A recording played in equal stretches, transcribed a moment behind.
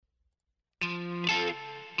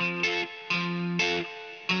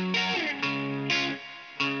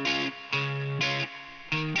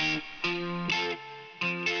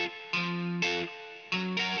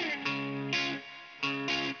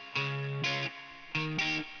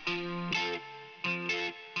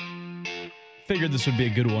figured this would be a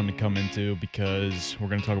good one to come into because we're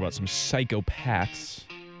going to talk about some psychopaths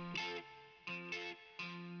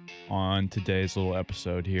on today's little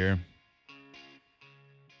episode here.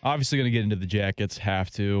 Obviously going to get into the Jackets, have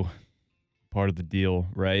to. Part of the deal,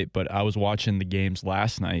 right? But I was watching the games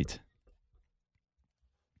last night.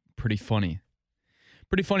 Pretty funny.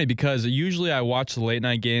 Pretty funny because usually I watch the late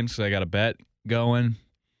night games because I got a bet going.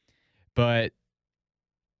 But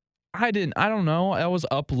I don't know. I was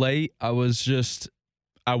up late. I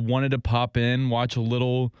wanted to pop in, watch a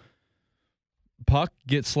little puck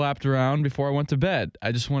get slapped around before I went to bed.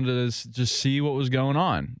 I just wanted to just see what was going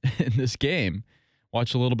on in this game.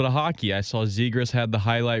 Watch a little bit of hockey. I saw Zegras had the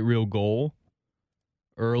highlight reel goal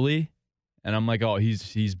early, and I'm like, oh,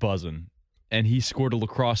 he's buzzing. And he scored a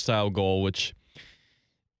lacrosse-style goal, which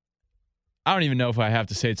I don't even know if I have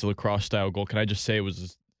to say it's a lacrosse-style goal. Can I just say it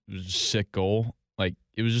was a sick goal? Like,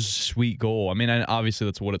 it was just a sweet goal. I mean, obviously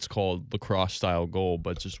that's what it's called, lacrosse-style goal,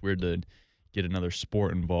 but it's just weird to get another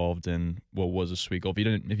sport involved in what was a sweet goal.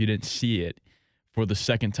 If you didn't see it for the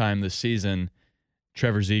second time this season,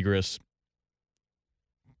 Trevor Zegras,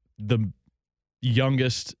 the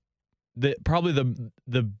youngest, probably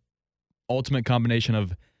the ultimate combination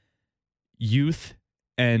of youth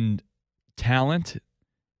and talent.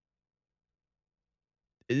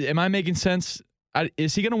 Am I making sense?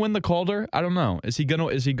 Is he going to win the Calder? I don't know. Is he going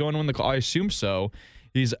to win the Calder? I assume so.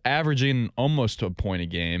 He's averaging almost a point a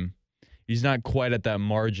game. He's not quite at that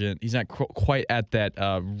margin. He's not quite at that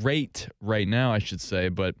rate right now, I should say.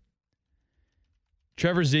 But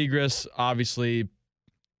Trevor Zegras, obviously,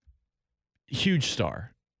 huge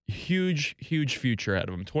star. Huge future ahead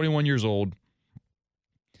of him. 21 years old.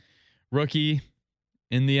 Rookie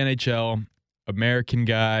in the NHL. American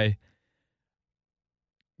guy.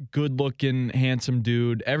 Good-looking, handsome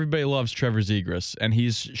dude. Everybody loves Trevor Zegras, and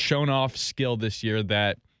he's shown off skill this year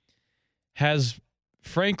that has,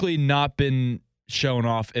 frankly, not been shown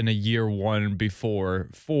off in a year one before.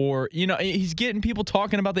 He's getting people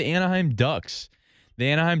talking about the Anaheim Ducks. The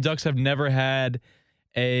Anaheim Ducks have never had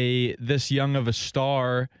this young of a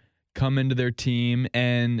star come into their team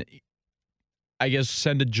and I guess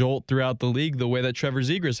send a jolt throughout the league the way that Trevor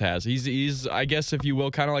Zegras has. He's I guess, if you will,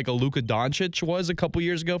 kind of like a Luka Doncic was a couple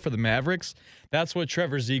years ago for the Mavericks. That's what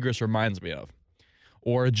Trevor Zegras reminds me of.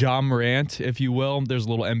 Or a Ja Morant, if you will. There's a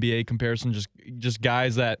little NBA comparison. Just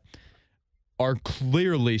guys that are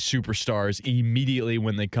clearly superstars immediately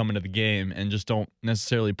when they come into the game and just don't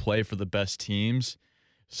necessarily play for the best teams.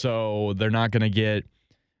 So they're not going to get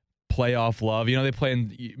playoff love. They play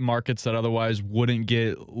in markets that otherwise wouldn't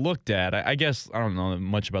get looked at. I guess I don't know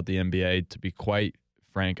much about the NBA, to be quite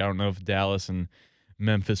frank. I don't know if Dallas and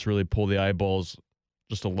Memphis really pull the eyeballs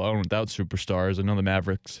just alone without superstars. I know the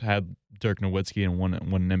Mavericks had Dirk Nowitzki and won an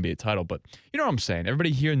NBA title, but you know what I'm saying.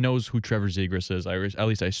 Everybody here knows who Trevor Zegras is. At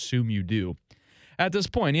least I assume you do. At this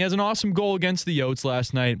point, he has an awesome goal against the Yotes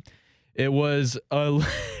last night. It was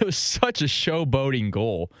such a showboating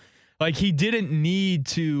goal. Like, he didn't need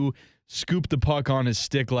to scoop the puck on his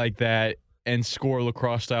stick like that and score a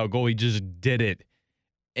lacrosse-style goal. He just did it.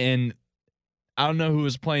 And I don't know who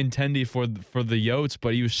was playing Tendy for the Yotes,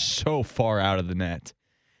 but he was so far out of the net.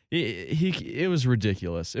 It was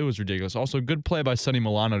ridiculous. It was ridiculous. Also, good play by Sonny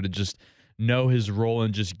Milano to just know his role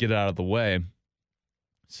and just get out of the way.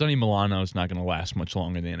 Sonny Milano is not going to last much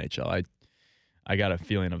longer in the NHL. I got a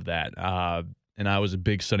feeling of that. And I was a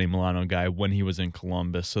big Sonny Milano guy when he was in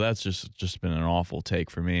Columbus. So that's just been an awful take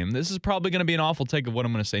for me. And this is probably going to be an awful take of what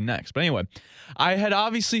I'm going to say next. But anyway, I had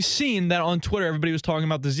obviously seen that on Twitter, everybody was talking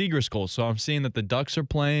about the Zegras goal. So I'm seeing that the Ducks are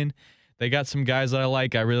playing. They got some guys that I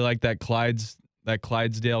like. I really like that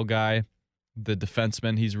Clydesdale guy, the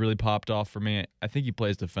defenseman. He's really popped off for me. I think he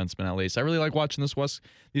plays defenseman at least. I really like watching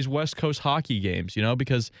these West Coast hockey games,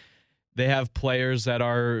 because they have players that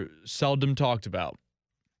are seldom talked about.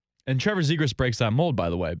 And Trevor Zegras breaks that mold,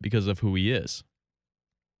 by the way, because of who he is.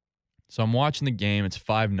 So I'm watching the game. It's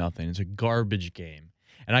 5-0. It's a garbage game.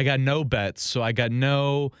 And I got no bets, so I got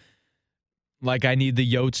no, I need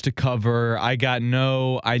the Yotes to cover. I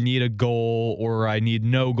need a goal, or I need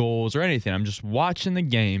no goals or anything. I'm just watching the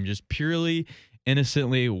game, just purely,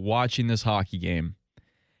 innocently watching this hockey game.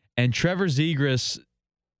 And Trevor Zegras,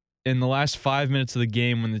 in the last 5 minutes of the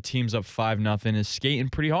game when the team's up 5-0, is skating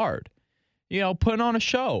pretty hard. Putting on a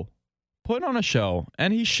show.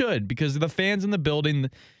 And he should, because the fans in the building,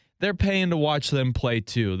 they're paying to watch them play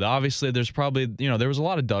too. Obviously, there's probably, there was a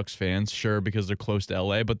lot of Ducks fans, sure, because they're close to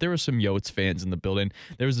LA, but there were some Yotes fans in the building.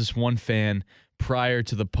 There was this one fan prior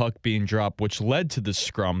to the puck being dropped, which led to the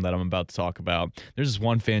scrum that I'm about to talk about. There's this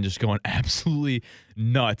one fan just going absolutely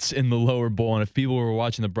nuts in the lower bowl, and if people were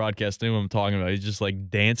watching the broadcast, they knew what I'm talking about. He's just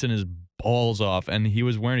dancing his balls off, and he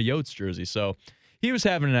was wearing a Yotes jersey, so he was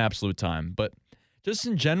having an absolute time. But just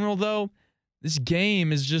in general, though, this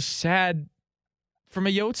game is just sad from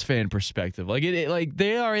a Yotes fan perspective. Like like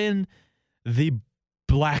they are in the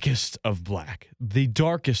blackest of black, the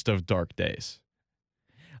darkest of dark days.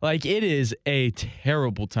 Like, it is a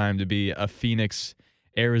terrible time to be a Phoenix,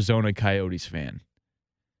 Arizona Coyotes fan.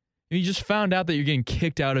 You just found out that you're getting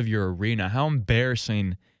kicked out of your arena. How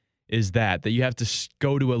embarrassing is that you have to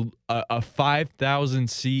go to a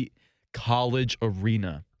 5,000-seat college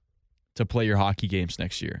arena to play your hockey games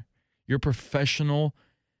next year? You're a professional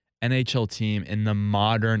NHL team in the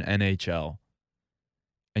modern NHL,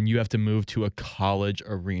 and you have to move to a college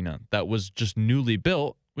arena that was just newly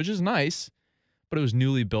built, which is nice, but it was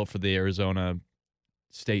newly built for the Arizona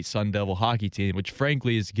State Sun Devil hockey team, which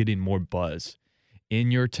frankly is getting more buzz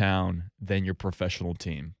in your town than your professional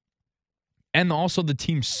team. And also the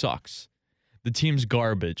team sucks. The team's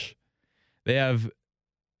garbage. They have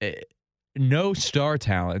no star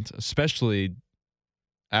talent, especially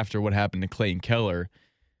after what happened to Clayton Keller.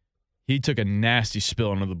 He took a nasty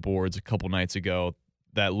spill onto the boards a couple nights ago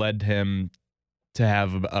that led him to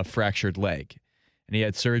have a fractured leg. And he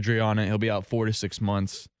had surgery on it. He'll be out 4 to 6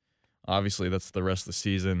 months. Obviously, that's the rest of the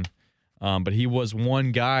season. But he was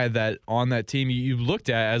one guy that on that team you looked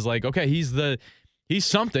at as like, okay, he's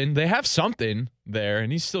something. They have something there,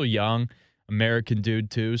 and he's still young, American dude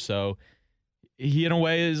too. So he, in a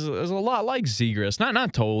way, is a lot like Zegras.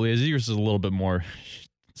 Not totally. Zegras is a little bit more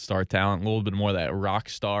star talent, a little bit more of that rock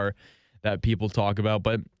star that people talk about.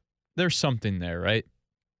 But there's something there, right?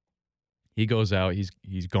 He goes out,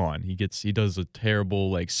 he's gone. He does a terrible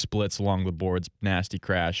like splits along the boards, nasty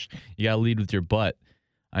crash. You gotta lead with your butt.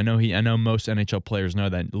 I know most NHL players know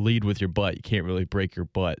that. Lead with your butt. You can't really break your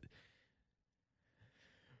butt.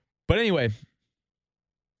 But anyway,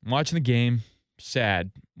 I'm watching the game.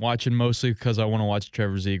 Sad. Watching mostly because I want to watch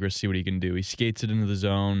Trevor Zegras, see what he can do. He skates it into the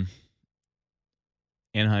zone.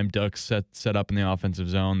 Anaheim Ducks set up in the offensive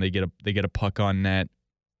zone. They get a puck on net.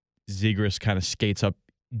 Zegras kind of skates up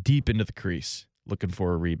deep into the crease, looking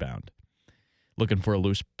for a rebound, looking for a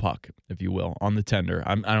loose puck, if you will, on the tender.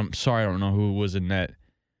 I'm sorry, I don't know who was in net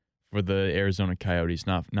for the Arizona Coyotes.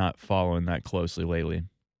 Not following that closely lately.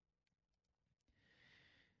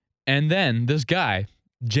 And then this guy,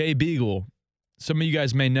 Jay Beagle. Some of you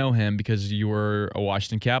guys may know him because you were a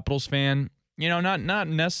Washington Capitals fan. You know, not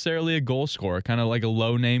necessarily a goal scorer, kind of like a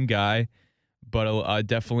low-name guy, but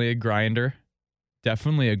definitely a grinder.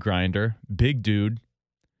 Definitely a grinder. Big dude.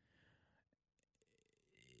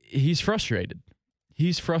 He's frustrated.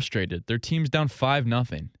 Their team's down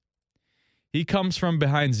 5-0. He comes from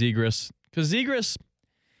behind Zegras because Zegras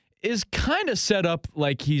is kind of set up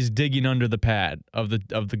like he's digging under the pad of the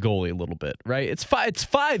goalie a little bit, right? It's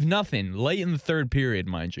 5-0 late in the third period,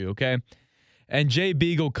 mind you, okay? And Jay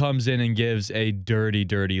Beagle comes in and gives a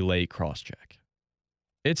dirty late cross check.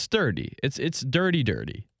 It's dirty. It's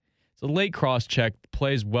dirty. It's a late cross check,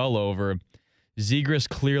 plays well over. Zegras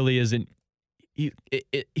clearly isn't.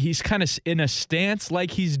 He's kind of in a stance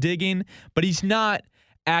like he's digging, but he's not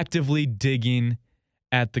actively digging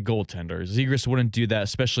at the goaltender. Zegras wouldn't do that,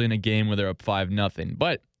 especially in a game where they're up 5-0.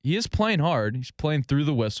 But he is playing hard. He's playing through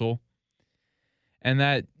the whistle. And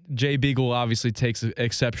that Jay Beagle obviously takes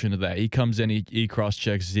exception to that. He comes in, he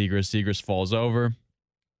cross-checks Zegras. Zegras falls over.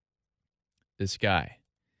 This guy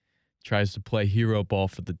tries to play hero ball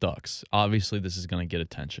for the Ducks. Obviously, this is going to get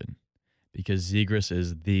attention because Zegras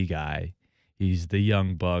is the guy. He's the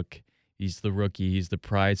young buck. He's the rookie. He's the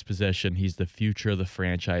prized possession. He's the future of the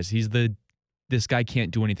franchise. He's this guy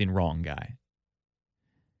can't do anything wrong guy.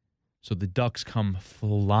 So the Ducks come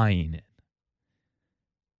flying in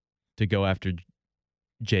to go after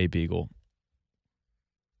Jay Beagle.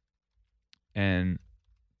 And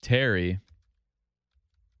Terry,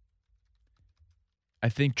 I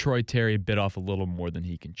think Troy Terry bit off a little more than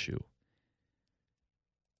he can chew.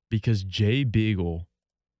 Because Jay Beagle,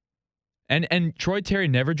 and Troy Terry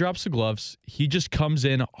never drops the gloves. He just comes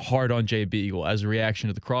in hard on Jay Beagle as a reaction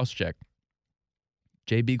to the cross-check.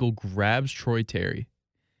 Jay Beagle grabs Troy Terry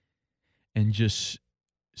and just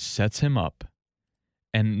sets him up.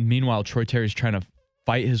 And meanwhile, Troy Terry's trying to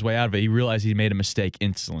fight his way out of it. He realized he made a mistake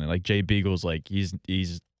instantly. Like Jay Beagle's like, he's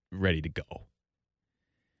ready to go.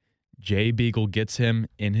 Jay Beagle gets him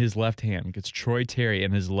in his left hand, gets Troy Terry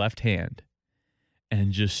in his left hand,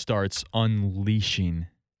 and just starts unleashing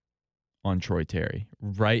on Troy Terry.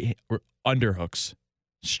 Right underhooks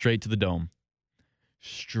straight to the dome.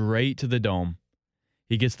 Straight to the dome.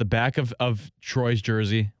 He gets the back of Troy's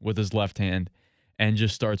jersey with his left hand and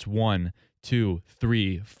just starts 1, 2,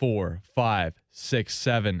 3, 4, 5, 6,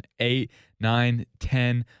 7, 8, 9,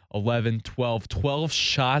 10, 11, 12. 12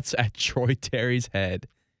 shots at Troy Terry's head.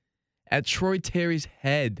 At Troy Terry's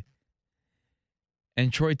head.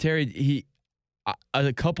 And Troy Terry,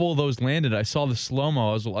 a couple of those landed. I saw the slow-mo.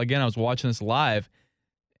 I was watching this live.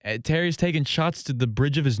 Terry's taking shots to the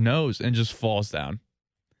bridge of his nose and just falls down.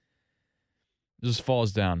 Just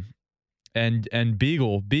falls down. And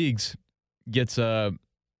Biegs gets a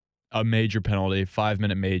major penalty,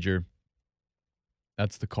 5-minute major.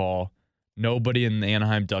 That's the call. Nobody in the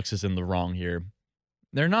Anaheim Ducks is in the wrong here.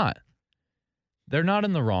 They're not. They're not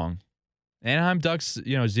in the wrong. Anaheim Ducks,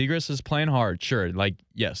 Zegras is playing hard. Sure,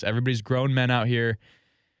 yes, everybody's grown men out here.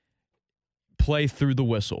 Play through the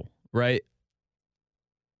whistle, right?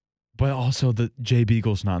 But also, Jay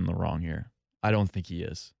Beagle's not in the wrong here. I don't think he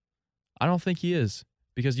is.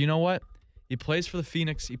 Because you know what? He plays for the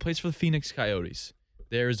Phoenix Coyotes.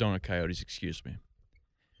 The Arizona Coyotes, excuse me.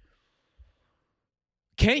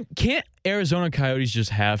 Can't Arizona Coyotes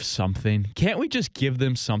just have something? Can't we just give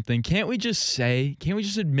them something? Can't we just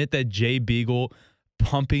admit that Jay Beagle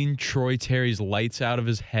pumping Troy Terry's lights out of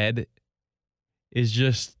his head is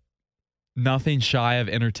just nothing shy of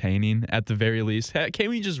entertaining at the very least? Can't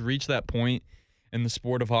we just reach that point in the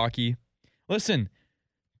sport of hockey? Listen,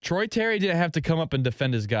 Troy Terry didn't have to come up and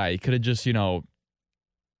defend his guy. He could have just,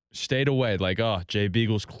 stayed away. Jay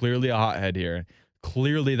Beagle's clearly a hothead here.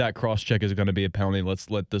 Clearly that cross-check is going to be a penalty.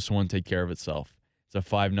 Let's let this one take care of itself. It's a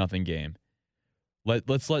 5-0 game.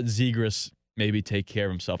 Let's let Zegras maybe take care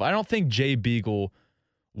of himself. I don't think Jay Beagle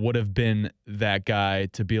would have been that guy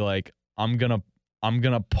to be like, I'm gonna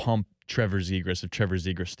pump Trevor Zegras if Trevor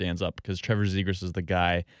Zegras stands up, because Trevor Zegras is the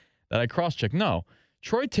guy that I cross-check. No.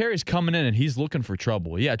 Troy Terry's coming in and he's looking for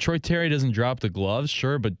trouble. Yeah, Troy Terry doesn't drop the gloves,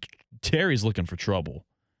 sure, but Terry's looking for trouble.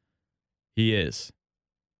 He is.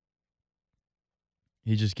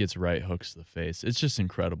 He just gets right hooks to the face. It's just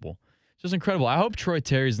incredible. I hope Troy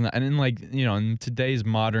Terry's not, and in today's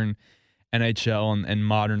modern NHL and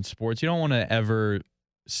modern sports, you don't want to ever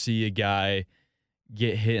see a guy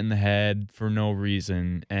get hit in the head for no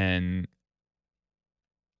reason. And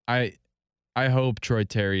I hope Troy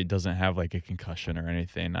Terry doesn't have a concussion or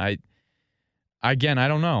anything. I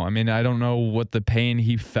don't know. I don't know what the pain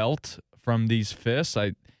he felt from these fists.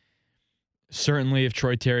 Certainly if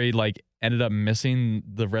Troy Terry ended up missing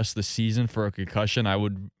the rest of the season for a concussion, I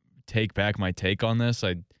would take back my take on this.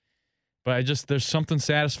 There's something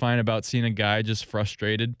satisfying about seeing a guy just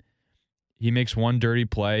frustrated. He makes one dirty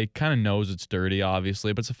play, kind of knows it's dirty,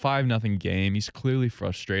 obviously, but it's a 5-0 game. He's clearly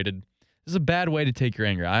frustrated. This is a bad way to take your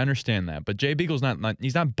anger. I understand that, but Jay Beagle's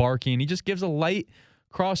he's not barking. He just gives a light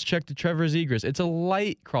cross check to Trevor Zegras. It's a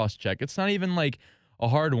light cross check. It's not even a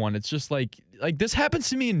hard one. It's just this happens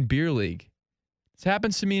to me in beer league.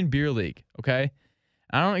 Okay?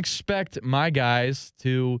 I don't expect my guys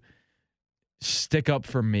to stick up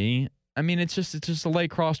for me. It's just a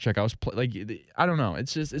light cross check. I don't know.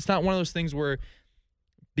 It's not one of those things where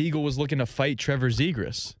Beagle was looking to fight Trevor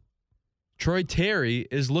Zegras. Troy Terry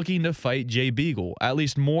is looking to fight Jay Beagle, at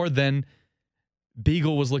least more than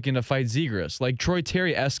Beagle was looking to fight Zegras. Troy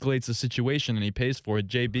Terry escalates the situation and he pays for it.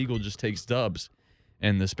 Jay Beagle just takes dubs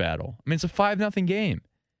in this battle. It's a 5-0 game.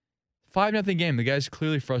 5-0 game. The guy's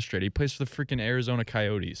clearly frustrated. He plays for the freaking Arizona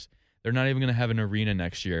Coyotes. They're not even going to have an arena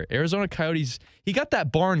next year. Arizona Coyotes, he got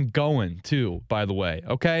that barn going too, by the way,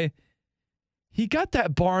 okay? He got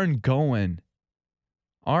that barn going.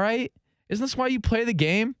 All right? Isn't this why you play the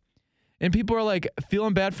game? And people are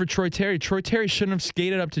feeling bad for Troy Terry. Troy Terry shouldn't have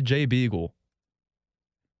skated up to Jay Beagle.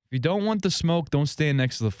 If you don't want the smoke, don't stand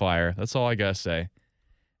next to the fire. That's all I got to say.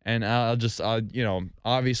 And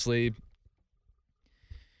obviously,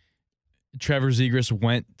 Trevor Zegras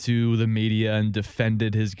went to the media and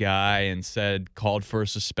defended his guy and called for a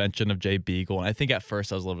suspension of Jay Beagle. And I think at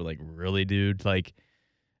first I was a little bit really, dude?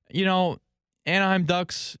 Anaheim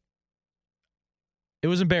Ducks, it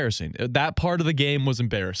was embarrassing. That part of the game was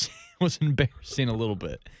embarrassing. It was embarrassing a little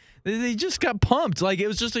bit. They just got pumped. It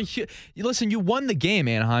was just listen, you won the game,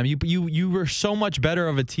 Anaheim. You were so much better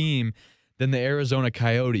of a team than the Arizona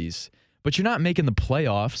Coyotes. But you're not making the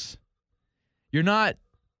playoffs. You're not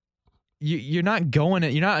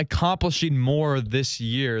accomplishing more this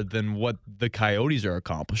year than what the Coyotes are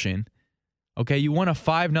accomplishing. Okay, you won a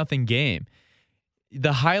 5-0 game.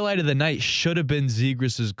 The highlight of the night should have been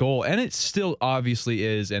Zegras' goal, and it still obviously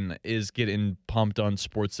is, and is getting pumped on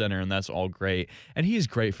SportsCenter, and that's all great. And he's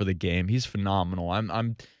great for the game. He's phenomenal.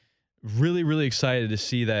 I'm really, really excited to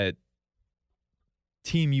see that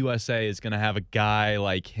Team USA is going to have a guy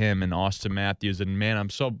like him and Austin Matthews. And man, I'm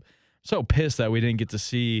so pissed that we didn't get to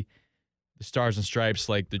see the Stars and Stripes,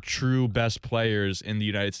 like the true best players in the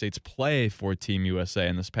United States, play for Team USA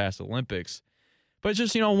in this past Olympics. But it's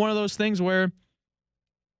just, one of those things where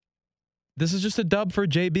this is just a dub for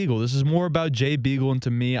Jay Beagle. This is more about Jay Beagle, and to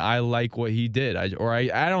me, I like what he did. I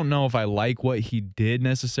don't know if I like what he did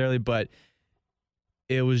necessarily, but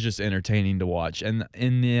it was just entertaining to watch. And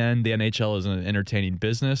in the end, the NHL is an entertaining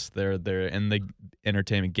business. They're in the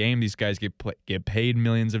entertainment game. These guys get paid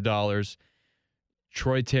millions of dollars.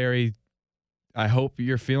 Troy Terry, I hope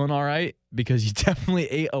you're feeling all right, because you definitely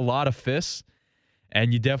ate a lot of fists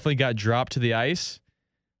and you definitely got dropped to the ice.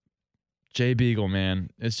 Jay Beagle, man,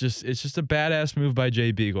 it's just a badass move by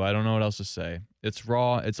Jay Beagle. I don't know what else to say. It's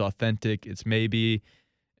raw, it's authentic, it's maybe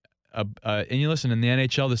and you listen, in the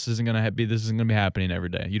NHL, this isn't gonna be happening every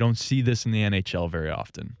day. You don't see this in the NHL very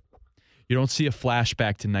often. You don't see a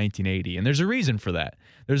flashback to 1980, and there's a reason for that.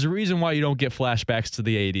 There's a reason why you don't get flashbacks to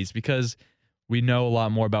the 80s, because we know a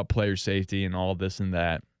lot more about player safety and all this and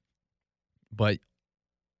that. But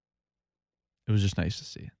it was just nice to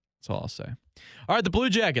see. That's all I'll say. All right, the Blue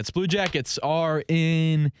Jackets. Blue Jackets are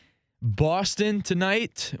in Boston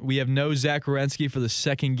tonight. We have no Zach Werenski for the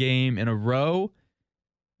second game in a row.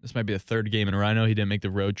 This might be the third game in a row. I know he didn't make the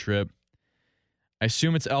road trip. I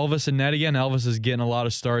assume it's Elvis and net again. Elvis is getting a lot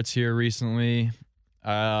of starts here recently.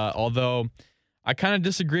 Although I kind of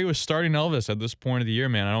disagree with starting Elvis at this point of the year,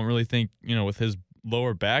 man. I don't really think, with his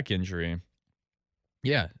lower back injury.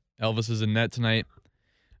 Yeah, Elvis is in net tonight.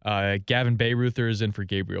 Gavin Bayreuther is in for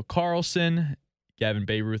Gabriel Carlson. Gavin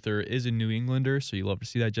Bayreuther is a New Englander, so you love to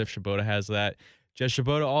see that. Jeff Shabota has that. Jeff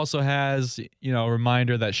Shabota also has, a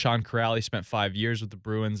reminder that Sean Corrali spent 5 years with the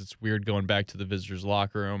Bruins. It's weird going back to the visitors'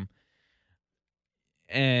 locker room.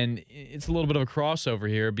 And it's a little bit of a crossover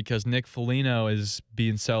here, because Nick Foligno is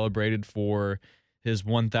being celebrated for his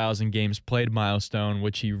 1,000 games played milestone,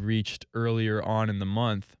 which he reached earlier on in the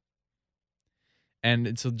month. And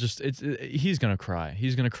he's going to cry.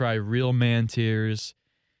 He's going to cry real man tears,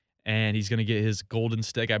 and he's going to get his golden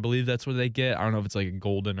stick. I believe that's what they get. I don't know if it's like a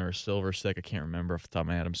golden or a silver stick. I can't remember off the top of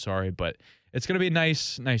my head. I'm sorry, but it's going to be a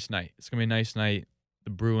nice night. It's going to be a nice night.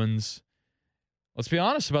 The Bruins, let's be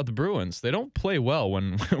honest about the Bruins. They don't play well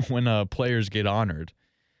when players get honored.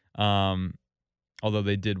 Although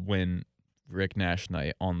they did win Rick Nash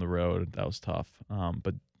night on the road. That was tough.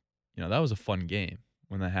 But that was a fun game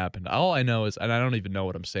when that happened. All I know is, and I don't even know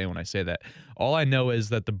what I'm saying when I say that, all I know is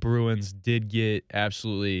that the Bruins did get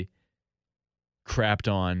absolutely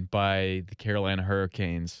crapped on by the Carolina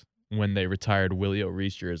Hurricanes when they retired Willie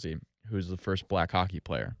O'Ree's jersey, who's the first black hockey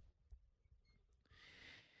player.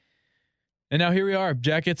 And now here we are,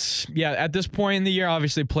 Jackets. Yeah, at this point in the year,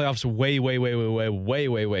 obviously playoffs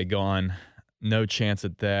way gone. No chance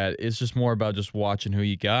at that. It's just more about just watching who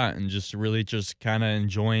you got and just really just kind of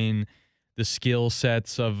enjoying the skill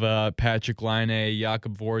sets of Patrick Laine,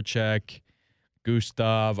 Jakub Voracek,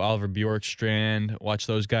 Gustav, Oliver Bjorkstrand. Watch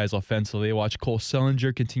those guys offensively. Watch Cole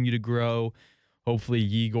Sellinger continue to grow. Hopefully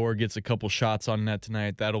Igor gets a couple shots on net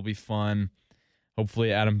tonight. That'll be fun.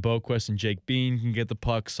 Hopefully Adam Boquist and Jake Bean can get the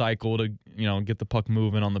puck cycle to, get the puck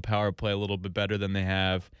moving on the power play a little bit better than they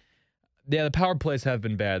have. Yeah, the power plays have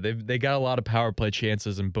been bad. They got a lot of power play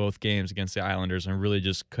chances in both games against the Islanders and really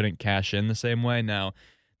just couldn't cash in the same way. Now,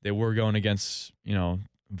 they were going against,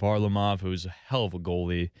 Varlamov, who's a hell of a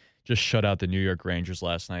goalie, just shut out the New York Rangers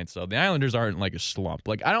last night. So the Islanders aren't like a slump.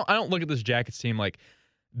 Like I don't look at this Jackets team like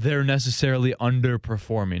they're necessarily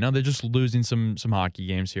underperforming. No, they're just losing some hockey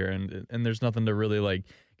games here, and there's nothing to really like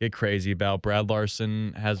get crazy about. Brad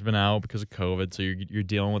Larson has been out because of COVID, so you're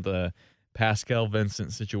dealing with a Pascal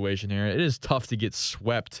Vincent situation here. It is tough to get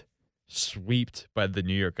swept by the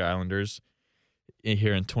New York Islanders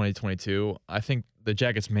here in 2022. I think the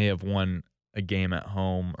Jackets may have won a game at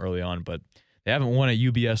home early on, but they haven't won at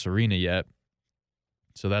UBS Arena yet,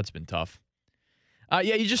 so that's been tough.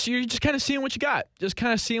 You're just kind of seeing what you got. Just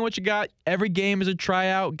kind of seeing what you got. Every game is a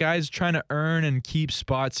tryout. Guys trying to earn and keep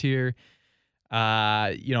spots here.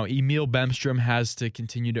 Emil Bemstrom has to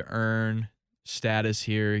continue to earn status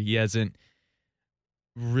here. He hasn't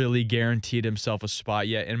really guaranteed himself a spot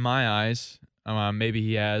yet, in my eyes. Maybe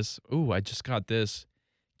he has. Ooh, I just got this.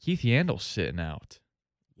 Keith Yandel's sitting out.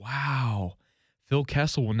 Wow. Phil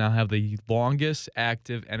Kessel will now have the longest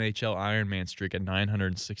active NHL Ironman streak at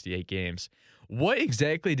 968 games. What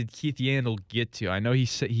exactly did Keith Yandel get to? I know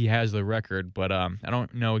he has the record, but I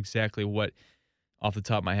don't know exactly what, off the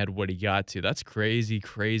top of my head, what he got to. That's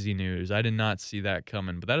crazy news. I did not see that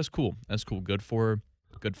coming, but that is cool. That's cool. Good for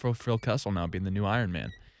Phil Kessel now being the new Ironman.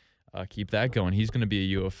 Keep that going. He's going to be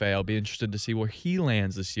a UFA. I'll be interested to see where he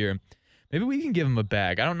lands this year. Maybe we can give him a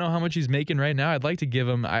bag. I don't know how much he's making right now. I'd like to give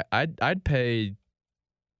him. I'd pay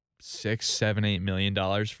 $6, $7, $8 million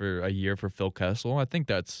for a year for Phil Kessel. I think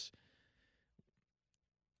that'd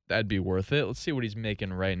be worth it. Let's see what he's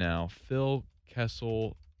making right now. Phil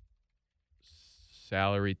Kessel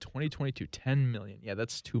salary 2022, $10 million. Yeah,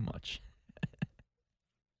 that's too much.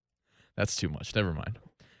 That's too much. Never mind.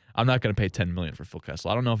 I'm not going to pay $10 million for Phil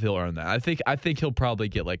Kessel. I don't know if he'll earn that. I think he'll probably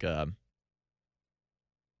get like a.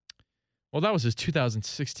 Well, that was his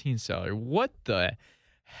 2016 salary. What the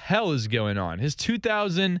hell is going on? His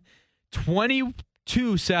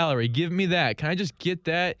 2022 salary. Give me that. Can I just get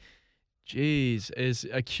that? Jeez, his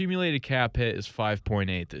accumulated cap hit is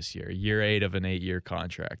 5.8 this year. Year 8 of an 8-year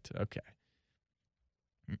contract. Okay.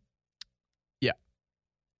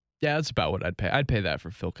 Yeah, that's about what I'd pay. I'd pay that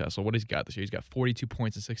for Phil Kessel. What he's got this year? He's got 42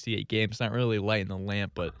 points in 68 games. Not really lighting the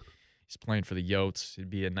lamp, but he's playing for the Yotes.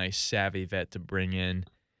 It'd be a nice, savvy vet to bring in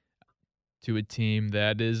to a team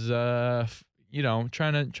that is, trying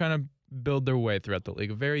to build their way throughout the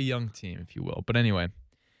league. A very young team, if you will. But anyway,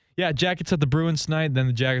 yeah, Jackets at the Bruins tonight. Then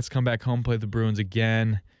the Jackets come back home, play the Bruins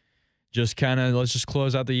again. Let's just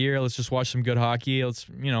close out the year. Let's just watch some good hockey. Let's,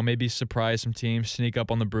 maybe surprise some teams. Sneak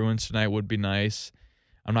up on the Bruins tonight would be nice.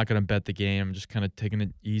 I'm not going to bet the game. I'm just kind of taking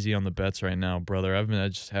it easy on the bets right now, brother. I've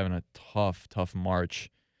been just having a tough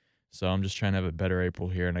March. So I'm just trying to have a better April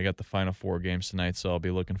here. And I got the Final 4 games tonight, so I'll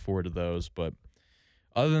be looking forward to those. But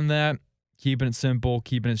other than that, keeping it simple,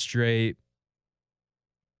 keeping it straight.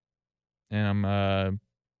 And I'm,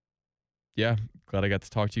 glad I got to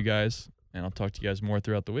talk to you guys. And I'll talk to you guys more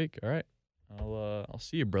throughout the week. All right. I'll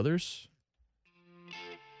see you, brothers.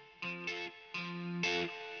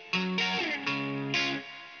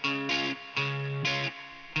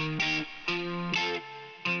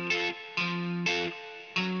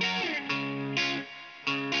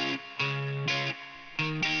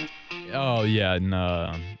 Oh, yeah, and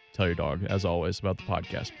tell your dog, as always, about the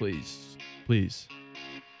podcast, please. Please.